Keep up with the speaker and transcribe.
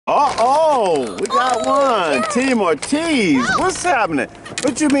Uh-oh, we got one. Team Ortiz, what's happening?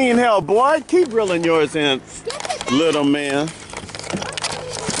 What you mean, hell, boy? Keep reeling yours in, little man.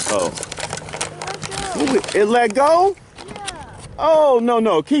 Oh. It let go? Yeah. Oh,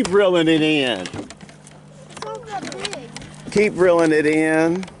 no, keep reeling it in. It's not that big. Keep reeling it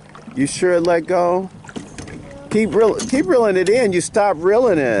in. You sure it let go? Keep reeling it in. You stop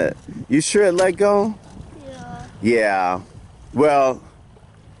reeling it. You sure it let go? Yeah. Yeah. Well,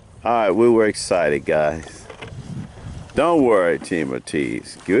 all right, we were excited, guys. Don't worry, Team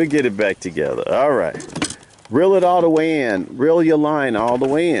Ortiz. We'll get it back together. All right. Reel it all the way in. Reel your line all the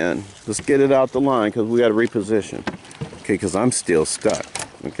way in. Let's get it out the line because we got to reposition. Okay, because I'm still stuck.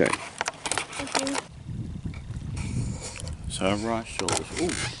 Okay. So I rock shoulders.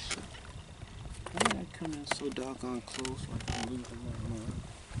 Ooh. Why did I come in so doggone close like I'm losing my mind?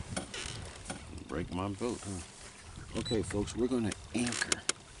 Break my boat, huh? Okay, folks, we're going to anchor.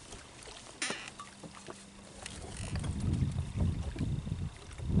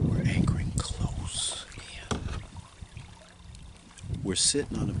 We're anchoring close in. We're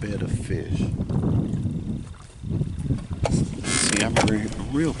sitting on a bed of fish. See, I'm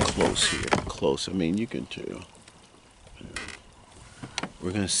real close here. Close. I mean, you can tell.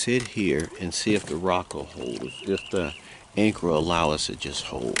 We're going to sit here and see if the rock will hold us, if the anchor will allow us to just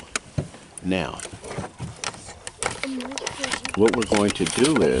hold. Now, what we're going to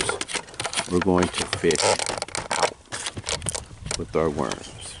do is we're going to fish out with our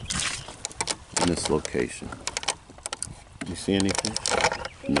worms in this location. You see anything?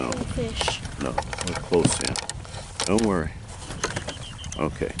 No. Fish. No, we're close in. Don't worry.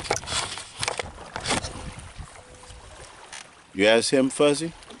 Okay. You ask him,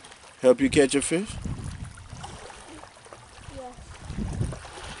 Fuzzy? Help you catch a fish? Yes.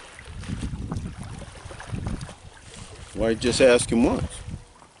 Why just ask him once?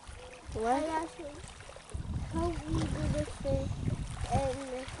 What? I asked him, help me do the fish, and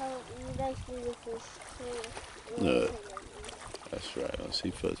help you guys do the fish too. No. That's right. I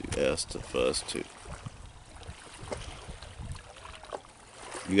see Fuzzy asked the Fuzz too.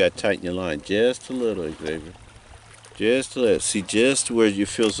 You got to tighten your line just a little, Xavier. Just a little. See, just where you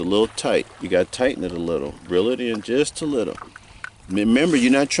feels a little tight. You got to tighten it a little. Reel it in just a little. Remember,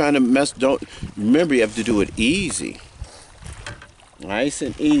 you're not trying to mess. Remember, you have to do it easy. Nice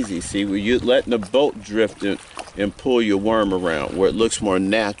and easy. See, where you're letting the boat drift in and pull your worm around where it looks more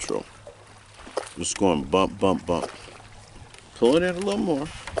natural. Just going bump, bump, bump. Pull it in a little more.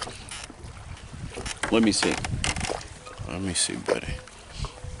 Let me see. Let me see, buddy.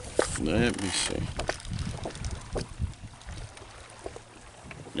 Let me see.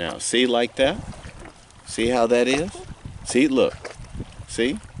 Now, see like that? See how that is? See, look.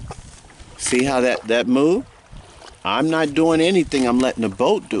 See? See how that move? I'm not doing anything. I'm letting the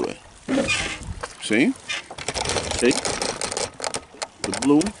boat do it. See? See? The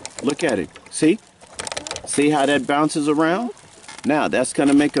blue? Look at it. See? See how that bounces around? Now, that's going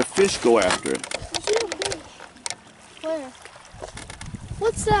to make a fish go after it. Where?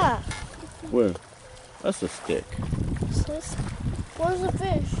 What's that? Where? That's a stick. Where's the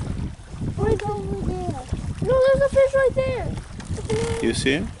fish? Right over there. No, there's a fish right there. You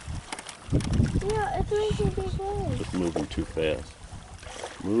see it? Yeah, it's making a big way. Just moving too fast.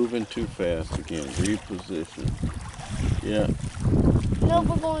 Moving too fast again. Reposition. Yeah. No,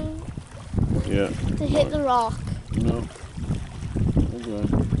 we're going to hit the rock. No. Okay.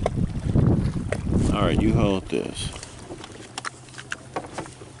 All right, you hold this.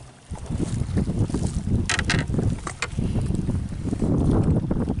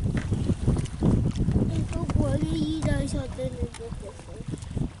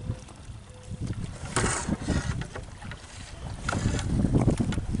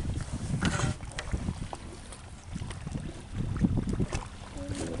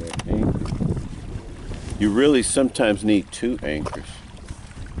 You really sometimes need 2 anchors.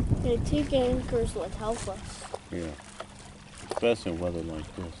 Yeah, 2 anchors would help us. Yeah. Especially in weather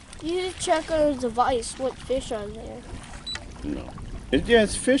like this. You need to check our device. What fish are there? No.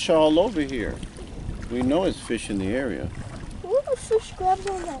 It's fish all over here. We know it's fish in the area. What if fish grabs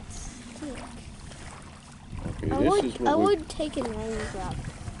on that stick? Okay, I would take an angle grab.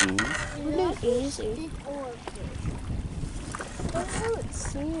 Mm-hmm. It would be easy. That's how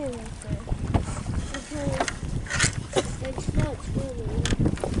it's seeing it's not swimming.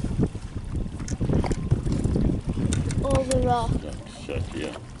 Oh, the rock. Shut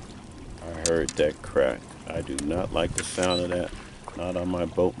yeah. I heard that crack. I do not like the sound of that. Not on my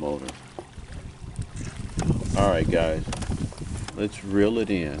boat motor. Alright guys. Let's reel it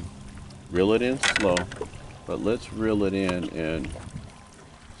in. Reel it in slow. But let's reel it in and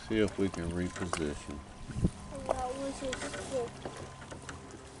see if we can reposition.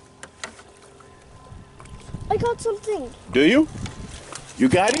 I got something. Do you? You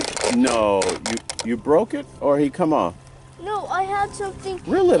got it? No. You broke it or he come off? No, I had something.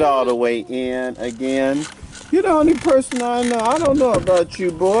 Reel it all the way in again. You're the only person I know. I don't know about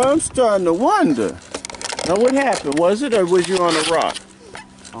you, boy. I'm starting to wonder. Now, what happened? Was it or was you on a rock?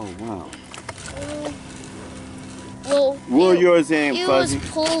 Oh, wow. Well, yours in, he Fuzzy? was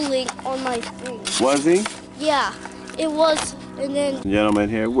pulling on my screen. Was he? Yeah, it was. And then... Gentlemen,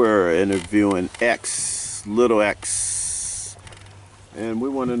 here we're interviewing X, little X. And we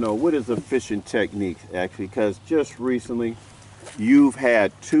want to know, what is the fishing technique, actually? Because just recently, you've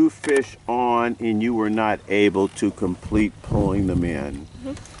had 2 fish on and you were not able to complete pulling them in.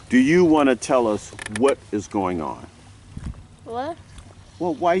 Mm-hmm. Do you want to tell us what is going on? What?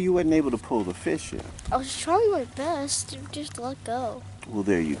 Well, why you wasn't able to pull the fish in? I was trying my best to just let go. Well,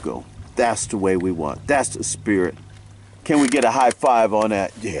 there you go. That's the way we want. That's the spirit. Can we get a high five on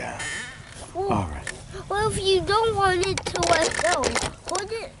that? Yeah. Well, all right. Well, if you don't want it to let go,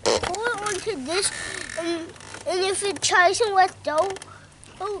 hold it onto this, and if it tries to let go,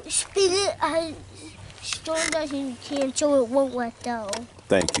 spin it as strong as you can so it won't let go.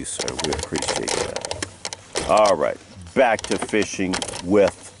 Thank you, sir. We appreciate that. All right. Back to fishing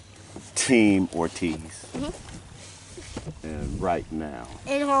with Team Ortiz. Mm-hmm. And right now.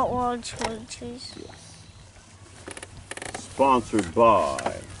 In hot water choices. Yes. Sponsored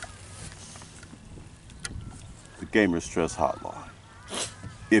by the Gamer Stress Hotline.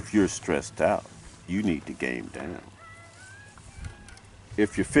 If you're stressed out, you need to game down.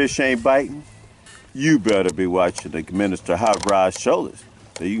 If your fish ain't biting, you better be watching the Minister Hot Rod Sholars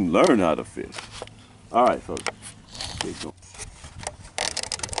so you can learn how to fish. All right, folks. Keep going.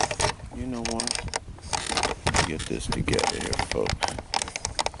 You know what? Get this together here, folks.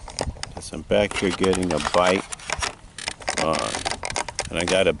 As I'm back here getting a bite on, and I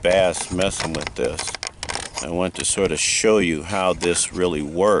got a bass messing with this. I want to sort of show you how this really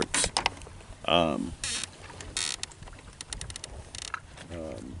works. And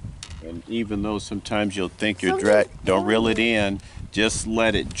even though sometimes you'll think you're don't reel it in, just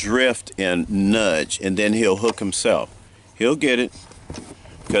let it drift and nudge, and then he'll hook himself. He'll get it,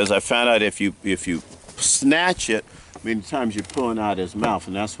 because I found out if you snatch it, many times you're pulling out his mouth,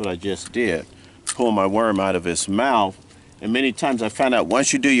 and that's what I just did. Pull my worm out of his mouth, and many times I found out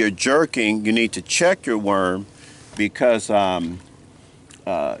once you do your jerking, you need to check your worm, because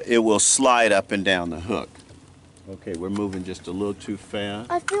it will slide up and down the hook. Okay, we're moving just a little too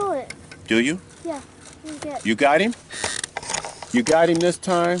fast. I feel it. Do you? Yeah. You got him? You got him this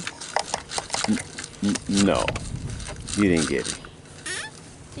time? No. You didn't get him.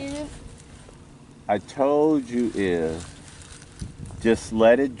 Didn't? I told you is just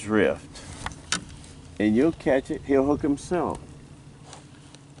let it drift. And you'll catch it. He'll hook himself.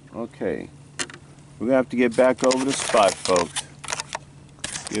 Okay. We're going to have to get back over the spot, folks.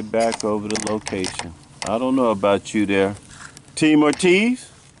 Get back over the location. I don't know about you there. Team Ortiz?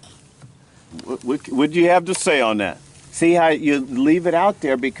 What do you have to say on that? See how you leave it out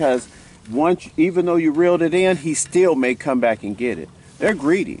there, because even though you reeled it in, he still may come back and get it. They're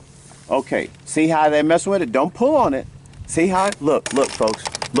greedy. Okay, see how they're messing with it? Don't pull on it. See how, look, folks.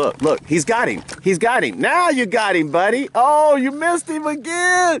 Look, he's got him. He's got him. Now you got him, buddy. Oh, you missed him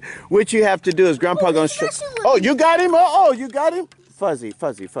again. What you have to do is Grandpa gonna show. Oh, you got him? Oh, you got him? Fuzzy.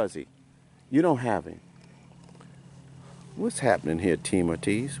 You don't have him. What's happening here, Team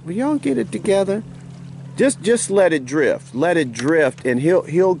Ortiz? Will y'all get it together? Just let it drift. Let it drift, and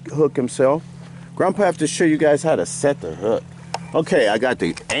he'll hook himself. Grandpa have to show you guys how to set the hook. Okay, I got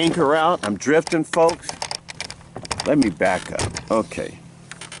the anchor out. I'm drifting, folks. Let me back up. Okay.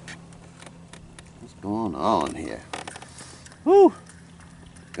 What's going on here? Whew.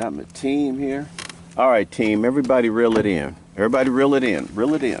 Got my team here. All right, team. Everybody reel it in. Everybody reel it in.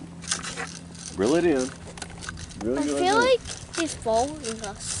 Reel it in. Reel it in. I feel like he's following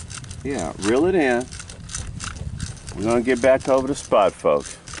us. Yeah, reel it in. We're going to get back over the spot,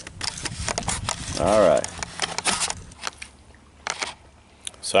 folks. All right.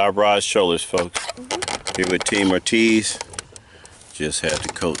 So our Rod Sholars, folks. Here with Team Ortiz. Just had to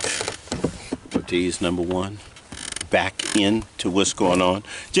coach Ortiz #1 back into what's going on.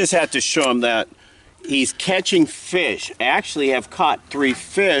 Just had to show him that he's catching fish. Actually have caught 3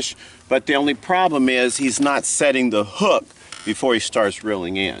 fish, but the only problem is he's not setting the hook before he starts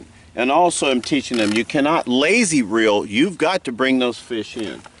reeling in. And also I'm teaching them you cannot lazy reel. You've got to bring those fish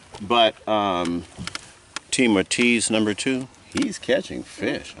in. But Team Ortiz #2, he's catching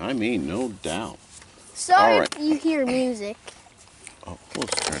fish. I mean, no doubt. Sorry if you hear music. Oh,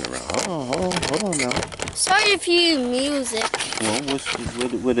 let's turn hold on now. Sorry if you use music. Well,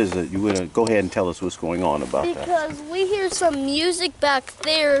 what is it? You wanna go ahead and tell us what's going on about that? Because we hear some music back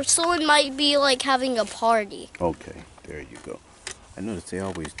there. Someone might be like having a party. Okay, there you go. I notice they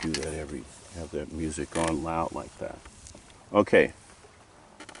always do that have that music on loud like that. Okay,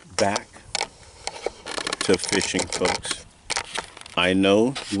 back to fishing, folks. I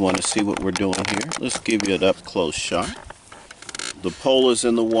know you want to see what we're doing here. Let's give you an up-close shot. The pole is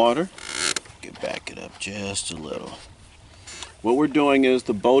in the water. Back it up just a little. What we're doing is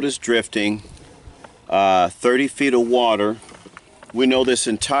the boat is drifting 30 feet of water. We know this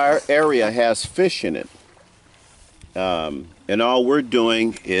entire area has fish in it. And all we're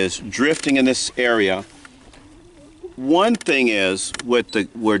doing is drifting in this area. One thing is,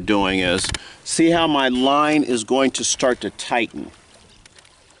 we're doing is, see how my line is going to start to tighten.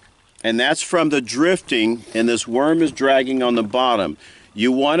 And that's from the drifting, and this worm is dragging on the bottom.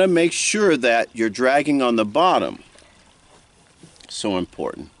 You want to make sure that you're dragging on the bottom. So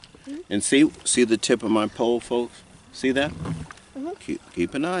important. And see the tip of my pole, folks? See that?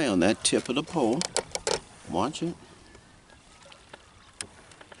 Keep an eye on that tip of the pole. Watch it.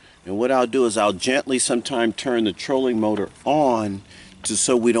 And what I'll do is I'll gently sometime turn the trolling motor on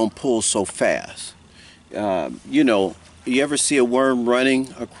so we don't pull so fast. You know, you ever see a worm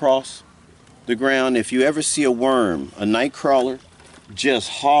running across the ground? If you ever see a worm, a night crawler, just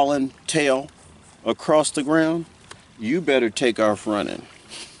hauling tail across the ground, you better take off running.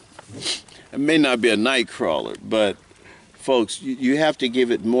 It may not be a night crawler, but folks, you have to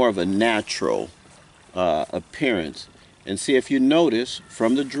give it more of a natural appearance. And see, if you notice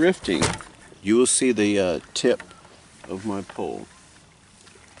from the drifting, you will see the tip of my pole.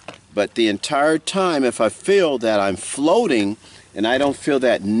 But the entire time, if I feel that I'm floating and I don't feel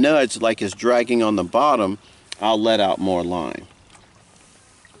that nudge like it's dragging on the bottom, I'll let out more line.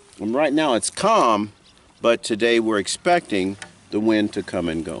 And right now it's calm, but today we're expecting the wind to come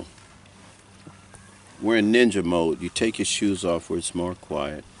and go. We're in ninja mode. You take your shoes off where it's more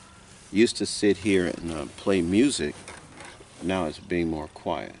quiet. Used to sit here and play music. Now it's being more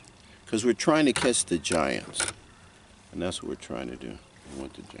quiet. Because we're trying to catch the giants. And that's what we're trying to do. We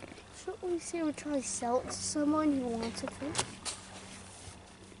want the giants. Shouldn't we say we're trying to sell it to someone who wants a fish?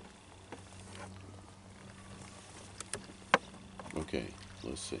 Okay,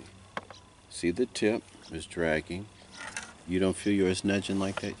 let's see. See the tip is dragging. You don't feel yours nudging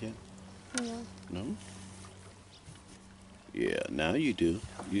like that yet? No. No? Yeah, now you do.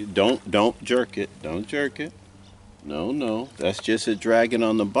 You don't jerk it. Don't jerk it. No. That's just a dragging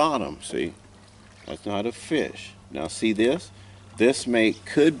on the bottom, see? That's not a fish. Now see this? This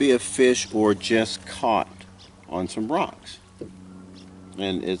could be a fish or just caught on some rocks.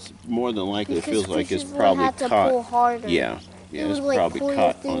 And it's more than likely, it feels like it's probably have to caught. Pull harder. Yeah, it's like probably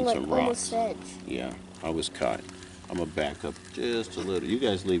caught on like some rocks. Edge. Yeah, I was caught. I'm gonna back up just a little. You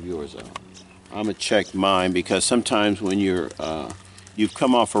guys leave yours out. I'm gonna check mine because sometimes when you've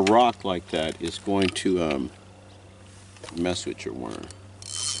come off a rock like that, it's going to mess with your worm.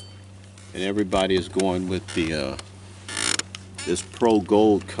 And everybody is going with the this Pro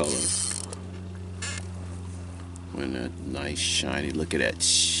Gold color. When that nice shiny, look at that.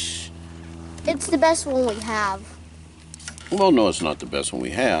 It's the best one we have. Well, no, it's not the best one we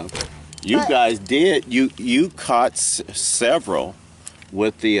have. You guys did. You caught several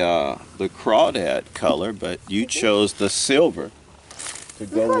with the crawdad color, but you chose the silver to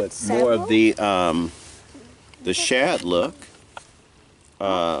go with more of the shad look.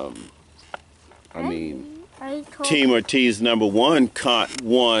 I mean, Team Ortiz #1 caught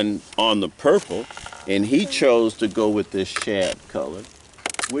one on the purple, and he chose to go with this shad color.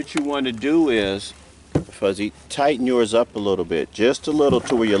 What you want to do is, Fuzzy, tighten yours up a little bit, just a little,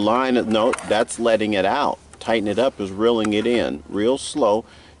 to where your line, no, that's letting it out. Tighten it up is reeling it in, real slow,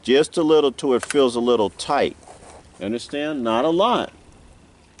 just a little to where it feels a little tight. Understand? Not a lot.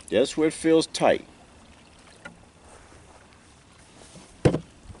 Just where it feels tight.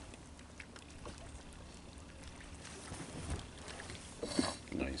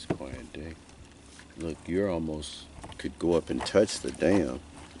 Nice quiet day. Look, you're almost could go up and touch the dam.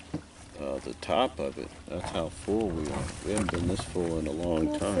 The top of it. That's how full we are. We haven't been this full in a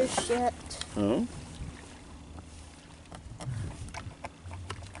long time. Fish yet. Huh?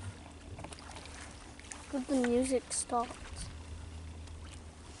 But the music stopped.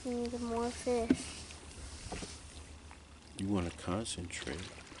 We need more fish. You want to concentrate,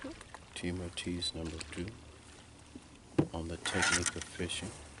 Team Ortiz #2, on the technique of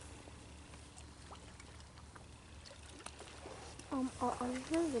fishing.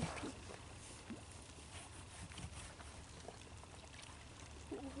 Here's a peep.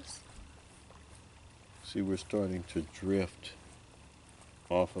 See, we're starting to drift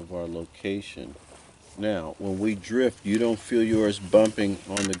off of our location. Now, when we drift, you don't feel yours bumping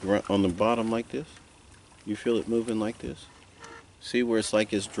on the ground, on the bottom like this? You feel it moving like this? See where it's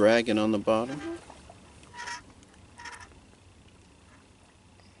like it's dragging on the bottom?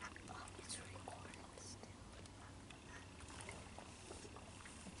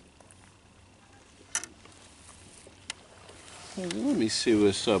 Well, let me see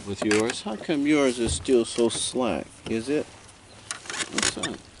what's up with yours. How come yours is still so slack? Is it? What's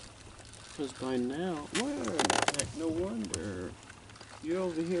up? Because by now, where the heck, no wonder. You're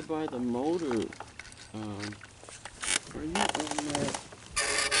over here by the motor. Are you on that?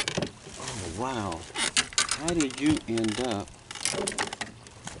 Oh, wow. How did you end up?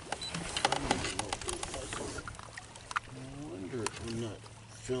 No wonder I'm not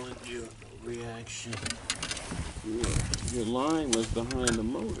feeling your reaction. Your line was behind the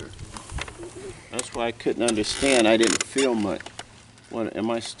motor. That's why I couldn't understand. I didn't feel much. What,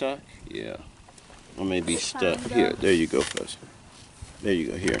 am I stuck? Yeah. I may be stuck. Here, there you go, Fuzz. There you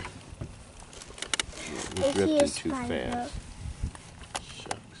go, here. We're drifting too fast.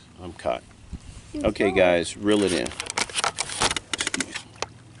 Shucks, I'm caught. Okay, guys, reel it in. Excuse me.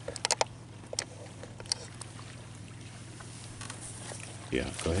 Yeah,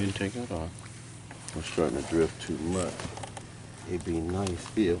 go ahead and take that off. We're starting to drift too much. It'd be nice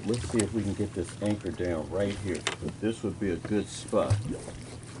if, let's see if we can get this anchor down right here. This would be a good spot.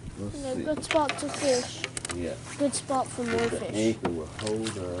 Let's see. Good spot to fish. Yeah. Good spot for more The fish. anchor will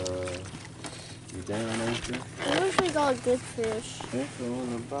hold you down, anchor. I wonder if we got a good fish. Anchor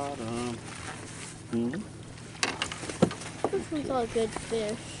on the bottom. What if we got a good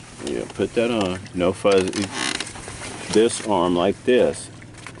fish? Yeah, put that on. No fuzzy. This arm like this.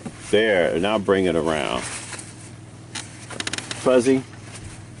 There, now bring it around. Fuzzy,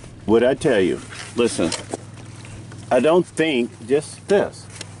 what'd I tell you? Listen, I don't think just this.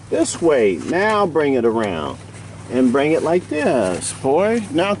 This way, now bring it around. And bring it like this, boy.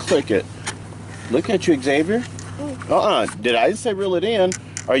 Now click it. Look at you, Xavier. Did I say reel it in?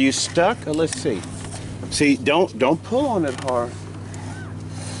 Are you stuck? Let's see. See, don't pull on it hard.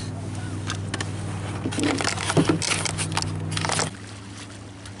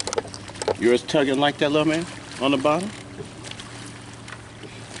 Yours tugging like that, little man, on the bottom?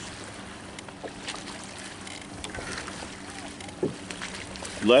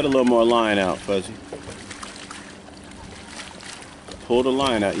 Let a little more line out, Fuzzy. Pull the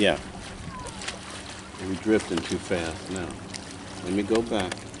line out, yeah. We're drifting too fast now. Let me go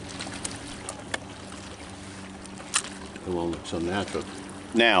back. It won't look so natural.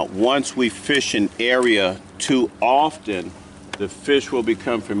 Now, once we fish an area too often, the fish will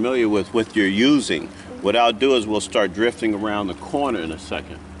become familiar with what you're using. What I'll do is we'll start drifting around the corner in a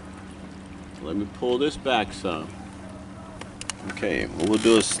second. Let me pull this back some. Okay, what we'll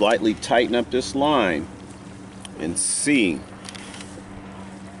do is slightly tighten up this line and see.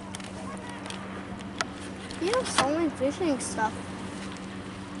 You have so many fishing stuff.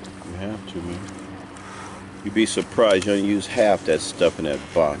 You have to, man. You'd be surprised you don't use half that stuff in that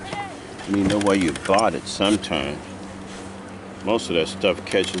box. And you know why you bought it sometimes. Most of that stuff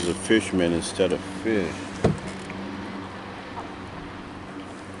catches a fisherman instead of fish.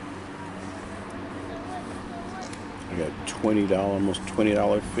 I got $20, almost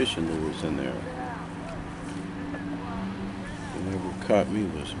 $20 fishing lures in there. Whoever caught me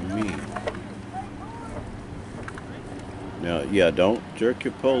was me. Now, yeah, don't jerk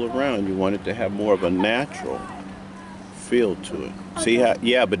your pole around. You want it to have more of a natural feel to it. See how?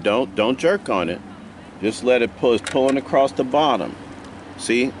 Yeah, but don't jerk on it. Just let it pull. It's pulling across the bottom.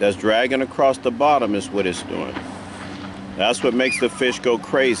 See, that's dragging across the bottom is what it's doing. That's what makes the fish go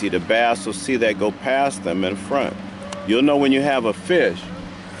crazy. The bass will see that go past them in front. You'll know when you have a fish.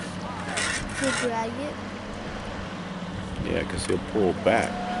 You drag it? Yeah, because he'll pull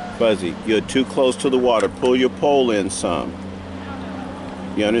back. Fuzzy, you're too close to the water. Pull your pole in some.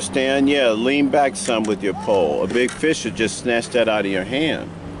 You understand? Yeah, lean back some with your pole. A big fish would just snatch that out of your hand.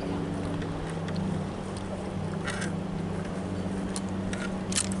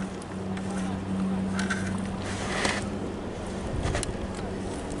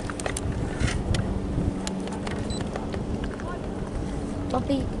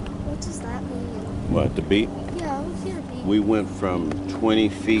 Bobby, what does that mean? What, the beat? Yeah, what's your beat? We went from 20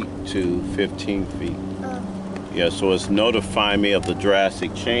 feet to 15 feet. Yeah, so it's notifying me of the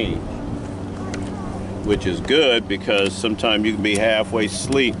drastic change, which is good because sometimes you can be halfway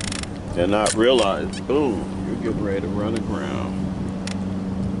asleep and not realize, boom, you're getting ready to run aground.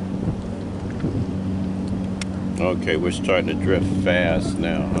 Okay, we're starting to drift fast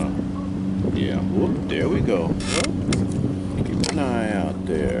now, huh? Yeah, whoop, there we go. Whoop. Keep an eye out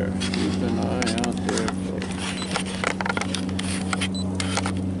there. Keep an eye out there, folks.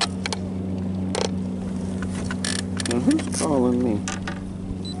 Now who's calling me?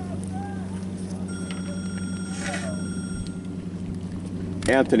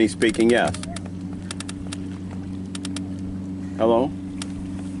 Anthony speaking, yes. Hello?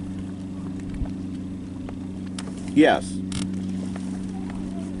 Yes.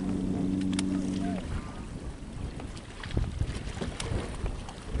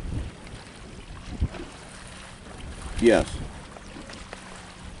 Yes.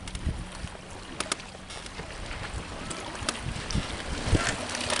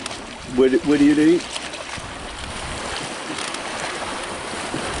 What do you eat?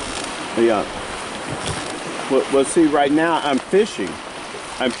 Yeah. Well, see, right now I'm fishing.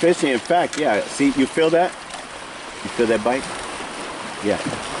 I'm fishing. In fact, yeah. See, you feel that? You feel that bite? Yeah.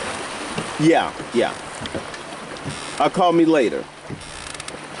 Yeah, yeah. Call me later.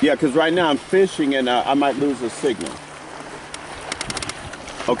 Yeah, because right now I'm fishing and I might lose a signal.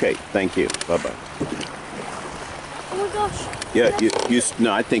 Okay, thank you. Bye-bye. Oh my gosh. Yeah,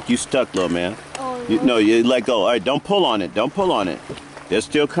 no, I think you stuck, little man. Oh, no. No, you let go. All right, don't pull on it. Don't pull on it. They'll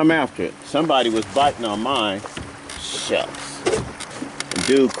still come after it. Somebody was biting on mine. Shucks. The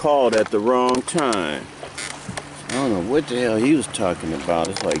dude called at the wrong time. I don't know what the hell he was talking about.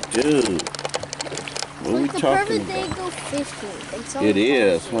 It's like, dude, what are we talking about? It's the perfect day to go fishing. It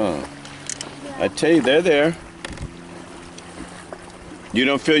is, huh? Yeah. I tell you, they're there. You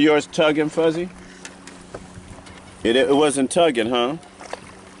don't feel yours tugging, Fuzzy? It wasn't tugging, huh?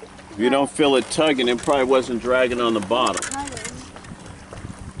 If you don't feel it tugging, it probably wasn't dragging on the bottom.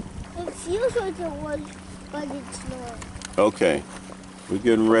 It feels like it was, but it's not. Okay. We're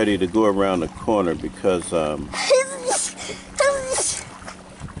getting ready to go around the corner because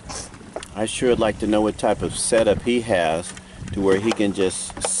I sure would like to know what type of setup he has to where he can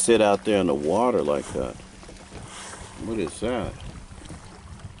just sit out there in the water like that. What is that?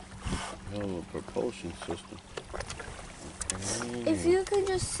 Oh, a propulsion system. Okay. If you can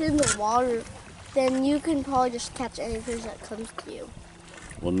just sit in the water, then you can probably just catch any fish that comes to you.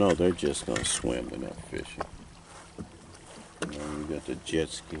 Well, no, they're just going to swim. They're not fishing. You got the jet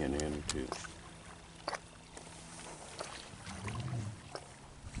ski in there too.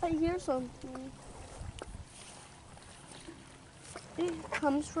 I hear something. It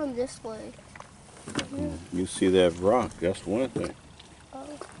comes from this way. You see that rock? That's one thing. Oh.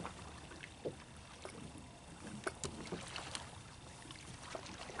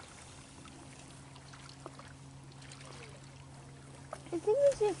 I think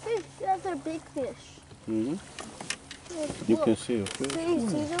I see a fish. That's a big fish. Mm-hmm. Look, You can see a fish. can you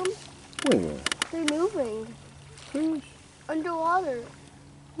see them? Where? They're moving. Fish? Underwater.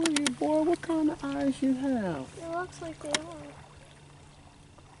 Hey, boy, what kind of eyes you have? It looks like they are.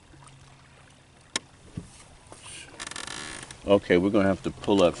 Okay, we're going to have to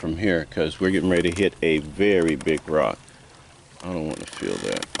pull up from here because we're getting ready to hit a very big rock. I don't want to feel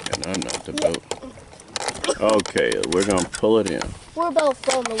that, and I'm not the boat. Okay, we're going to pull it in. We're about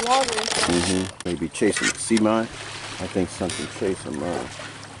to fall in the water. Mm-hmm. Maybe chasing. See mine? I think something chasing mine.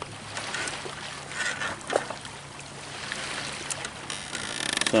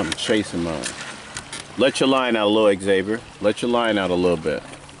 Something chasing mine. Let your line out a little, Xavier. Let your line out a little bit.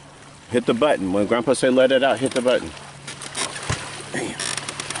 Hit the button. When Grandpa say let it out, hit the button. Damn.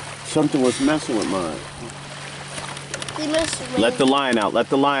 Something was messing with mine. Let the line out. Let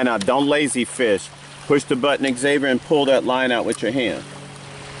the line out. Don't lazy fish. Push the button, Xavier, and pull that line out with your hand.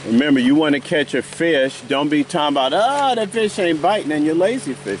 Remember, you want to catch a fish. Don't be talking about, oh, that fish ain't biting, and you're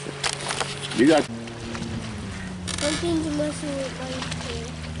lazy fishing. You got... Something's messing with my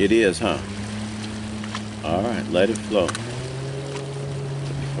fish. It is, huh? All right, let it flow. What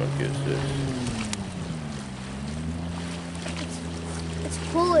the fuck is this? It's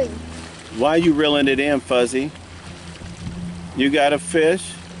pulling. Why are you reeling it in, Fuzzy? You got a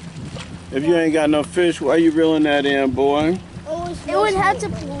fish? If you ain't got no fish, why you reeling that in, boy? It would have to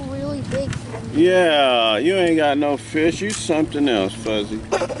pull really big. Yeah, you ain't got no fish. You something else, Fuzzy.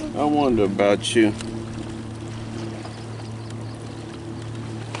 I wonder about you.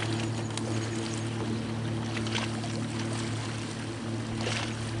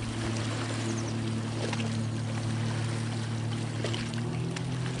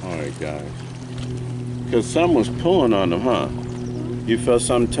 All right, guys. Because someone was pulling on them, huh? You felt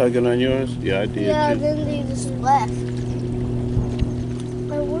something tugging on yours? Yeah, I did Yeah, too. then they just left.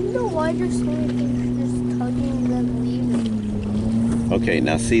 I wonder why there's so many things just tugging them leaving. Okay,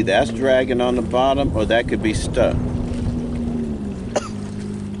 now see, that's dragging on the bottom, or that could be stuck.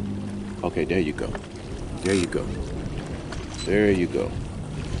 Okay, there you go. There you go. There you go.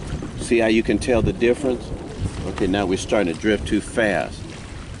 See how you can tell the difference? Okay, now we're starting to drift too fast.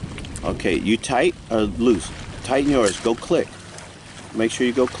 Okay, you tight or loose? Tighten yours. Go click. Make sure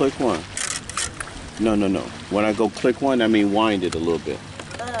you go click one. No, no, no. When I go click one, I mean wind it a little bit.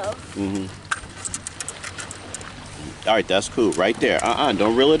 Oh. Mm-hmm. All right, that's cool. Right there.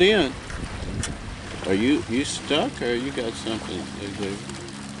 Don't reel it in. Are you stuck or you got something?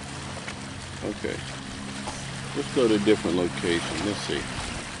 Okay. Let's go to a different location. Let's see.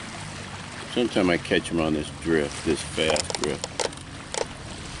 Sometimes I catch them on this drift, this fast drift.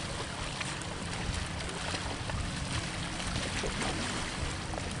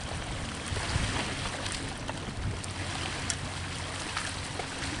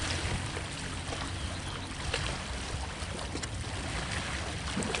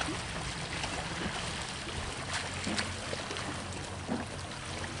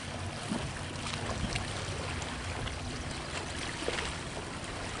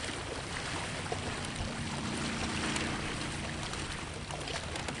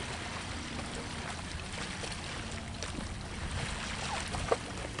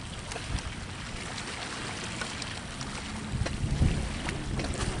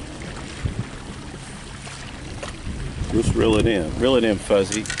 Let's reel it in. Reel it in,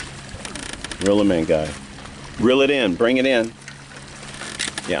 Fuzzy. Reel him in, guy. Reel it in. Bring it in.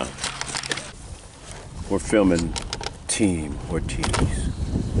 Yeah. We're filming Team Ortiz.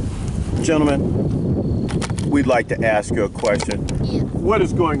 Gentlemen, we'd like to ask you a question. Yeah. What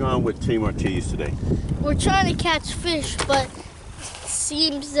is going on with Team Ortiz today? We're trying to catch fish, but it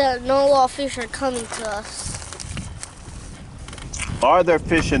seems that not a lot of fish are coming to us. Are there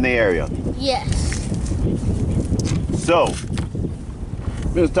fish in the area? Yes. So,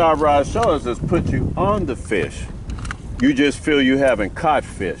 Mr. Sholars has put you on the fish. You just feel you haven't caught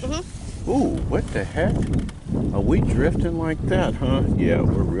fish. Mm-hmm. Ooh, what the heck? Are we drifting like that, huh? Yeah,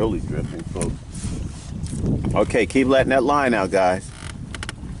 we're really drifting, folks. Okay, keep letting that line out, guys.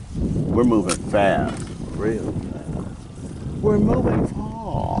 We're moving fast. Real fast. We're moving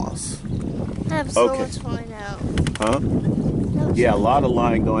fast. I have so much fun now. Huh? Yeah, a lot of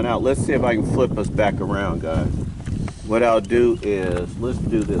line going out. Let's see if I can flip us back around, guys. What I'll do is, let's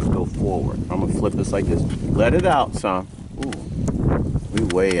do this, go forward. I'm gonna flip this like this. Let it out, son. Ooh, we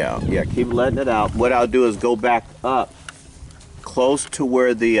way out. Yeah, keep letting it out. What I'll do is go back up close to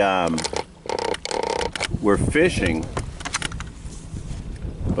where the, we're fishing,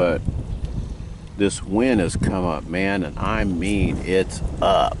 but this wind has come up, man, and I mean, it's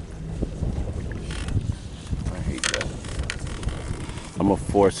up. I hate that. I'm gonna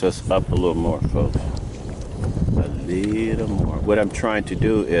force us up a little more, folks. A little more. What I'm trying to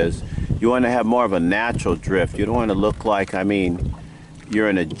do is, you want to have more of a natural drift. You don't want to look like, I mean, you're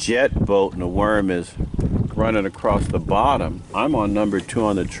in a jet boat and the worm is running across the bottom. I'm on number 2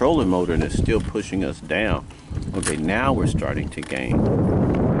 on the trolling motor and it's still pushing us down. Okay, now we're starting to gain.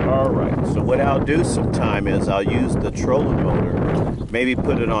 All right, so what I'll do sometime is I'll use the trolling motor, maybe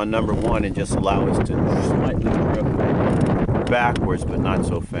put it on number 1 and just allow us to slightly drift backwards, but not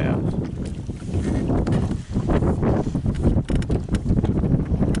so fast.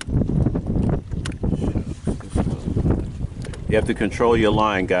 You have to control your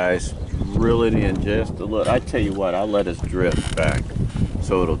line, guys. Reel it in just a little. I tell you what, I'll let us drift back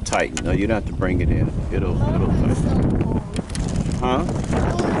so it'll tighten. No, you don't have to bring it in. It'll tighten. Huh?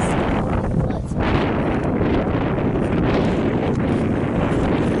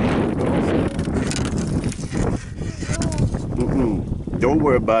 Don't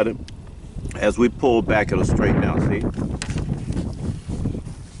worry about it. As we pull back, it'll straighten out, see?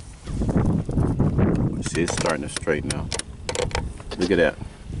 See, it's starting to straighten out. Look at that.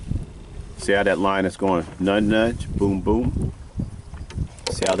 See how that line is going? Nudge, nudge, boom, boom.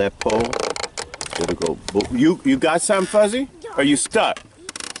 See how that pull? It'll go boom. You got something, Fuzzy? Are you stuck?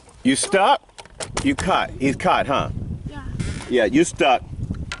 You stuck? You caught. He's caught, huh? Yeah. Yeah, you stuck.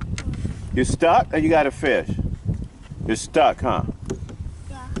 You stuck or you got a fish? You're stuck, huh?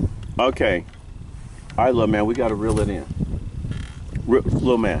 Yeah. Okay. All right, little man, we got to reel it in.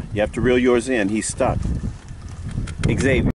 Little man, you have to reel yours in. He's stuck. Xavier.